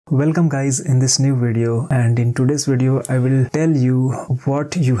Welcome guys in this new video, and in today's video I will tell you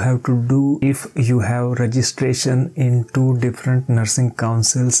what you have to do if you have registration in two different nursing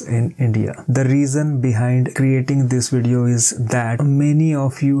councils in India. The reason behind creating this video is that many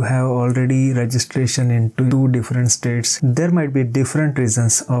of you have already registration into two different states. There might be different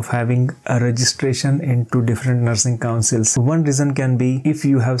reasons of having a registration in two different nursing councils. One reason can be if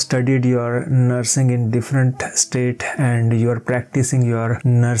you have studied your nursing in different state and you are practicing your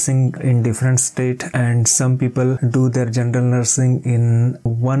nursing in different state, and some people do their general nursing in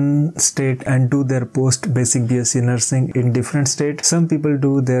one state and do their post basic Bsc nursing in different state. Some people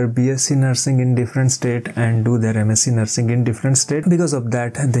do their Bsc nursing in different state and do their MSc nursing in different state. Because of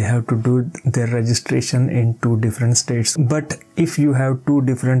that, they have to do their registration in two different states. But if you have two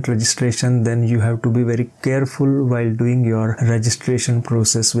different registration, then you have to be very careful while doing your registration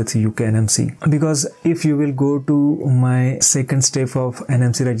process with UK NMC, because if you will go to my second step of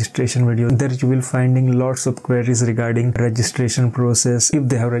NMC registration video, there you will finding lots of queries regarding registration process if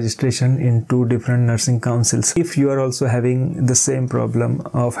they have registration in two different nursing councils. If you are also having the same problem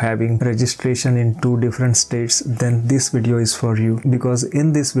of having registration in two different states, then this video is for you, because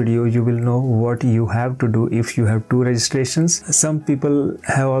in this video you will know what you have to do if you have two registrations. Some people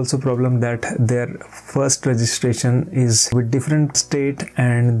have also problem that their first registration is with different state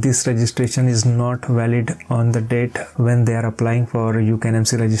and this registration is not valid on the date when they are applying for UK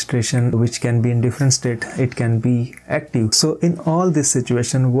NMC registration, which can be in different state, it can be active. So in all this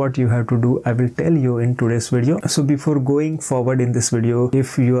situation, what you have to do, I will tell you in today's video. So before going forward in this video,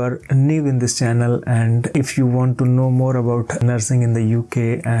 if you are new in this channel and if you want to know more about nursing in the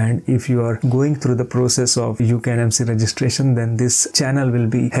UK, and if you are going through the process of UK NMC registration, then this channel will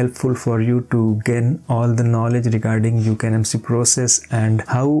be helpful for you to gain all the knowledge regarding UK NMC process and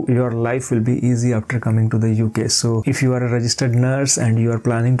how your life will be easy after coming to the UK. So if you are a registered nurse and you are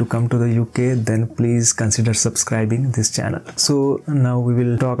planning to come to the UK, then please consider subscribing this channel. So now we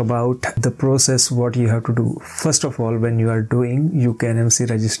will talk about the process, what you have to do. First of all, when you are doing UK NMC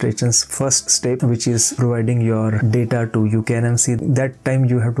registration's first step, which is providing your data to UK NMC, that time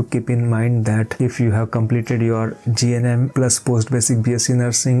you have to keep in mind that if you have completed your GNM plus post basic Bsc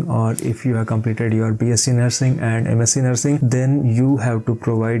nursing, or if you have completed your Bsc nursing and MSc nursing, then you have to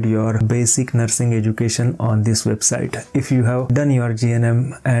provide your basic nursing education on this website. If you have done your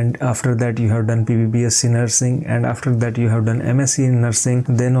GNM and after that you have done PBBSc nursing and after that you have done MSc nursing,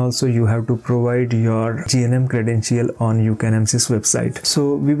 then also you have to provide your GNM credential on UK NMC's website.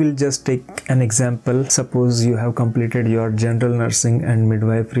 So we will just take an example. Suppose you have completed your general nursing and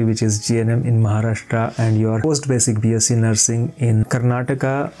midwifery, which is GNM in Maharashtra, and your post basic Bsc nursing in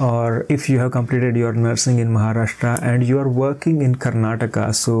Karnataka, or if you have completed your nursing in Maharashtra and you are working in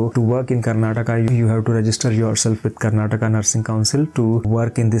Karnataka. So to work in Karnataka, you have to register yourself with Karnataka Nursing Council to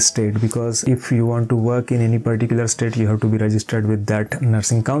work in this state, because if you want to work in any particular state, you have to be registered with that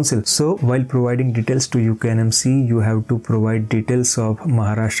nursing council. So while providing details to UK NMC, you have to provide details of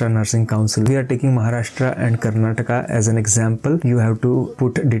Maharashtra Nursing Council. We are taking Maharashtra and Karnataka as an example. You have to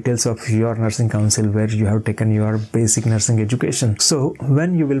put details of your nursing council where you have taken your basic nursing education. So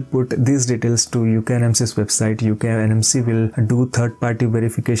when you will put these details to UK NMC's website, UK NMC will do third-party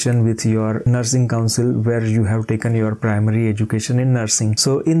verification with your nursing council where you have taken your primary education in nursing.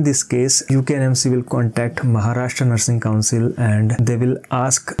 So in this case, UK NMC will contact Maharashtra Nursing Council and they will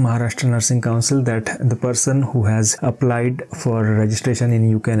ask Maharashtra Nursing Council that the person who has applied for registration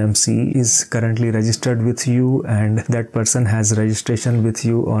in UK NMC is currently registered with you and that person has registration with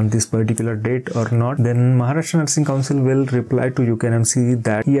you on this particular date or not. Then Maharashtra Nursing Council will reply to UK NMC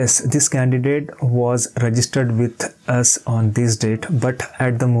that yes, this candidate was registered with us on this date, but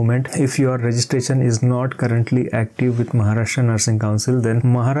at the moment if your registration is not currently active with Maharashtra Nursing Council, then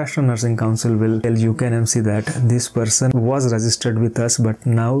Maharashtra Nursing Council will tell UK NMC that this person was registered with us but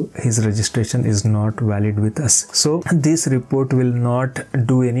now his registration is not valid with us. So this report will not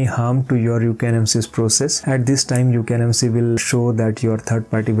do any harm to your UK NMC's process. At this time UK NMC will show that your third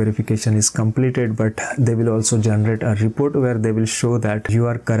party verification is completed, but they will also generate a report where they will show that you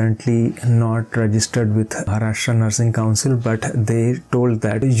are currently not registered with Maharashtra Nursing Council, but they told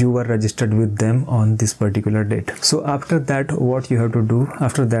that you were registered with them on this particular date. So after that, what you have to do,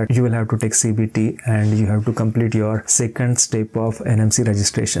 after that you will have to take CBT and you have to complete your second step of NMC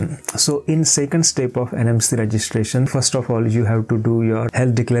registration. So in second step of NMC registration, first of all you have to do your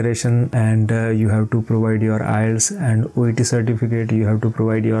health declaration and you have to provide your IELTS and OET certificate, you have to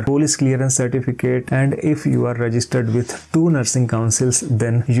provide your police clearance certificate, and if you are registered with two nursing councils,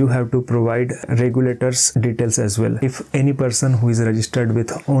 then you have to provide regulators details as well. If any person who is registered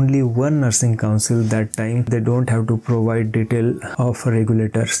with only one nursing council, that time they don't have to provide detail of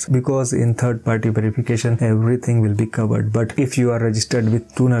regulators, because in third party verification everything will be covered. But if you are registered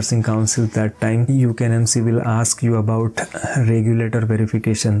with 2 nursing councils, that time UK NMC will ask you about regulator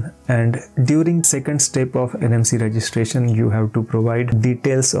verification. And during second step of NMC registration, you have to provide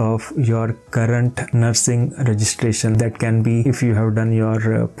details of your current nursing registration. That can be if you have done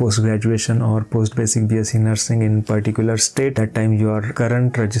your post graduation or post basic Bsc Nursing in particular state, that time your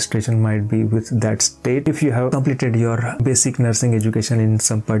current registration might be with that state. If you have completed your basic nursing education in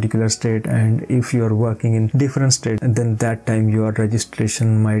some particular state, and if you are working in different state, then that time your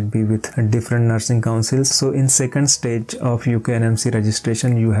registration might be with different nursing councils. So in second stage of UK NMC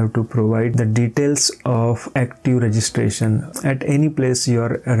registration, you have to provide the details of active registration. At any place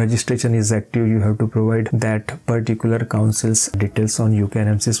your registration is active, you have to provide that particular council's details on UK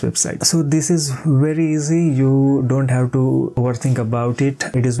NMC's website. So this is very easy. You don't have to overthink about it.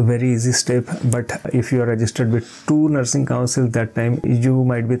 It is a very easy step. But if you are registered with 2 nursing councils, that time you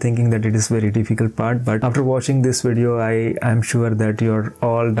might be thinking that it is very difficult part. But after watching this video, I am sure that your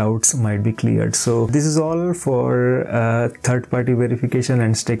all doubts might be cleared. So this is all for third party verification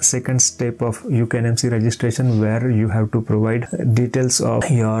and second step of UK NMC registration, where you have to provide details of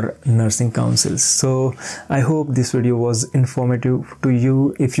your nursing councils. So I hope this video was informative to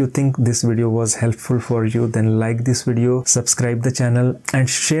you. If you think this video was helpful for you, then like this video, subscribe the channel, and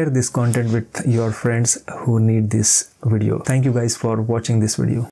share this content with your friends who need this video. Thank you guys for watching this video.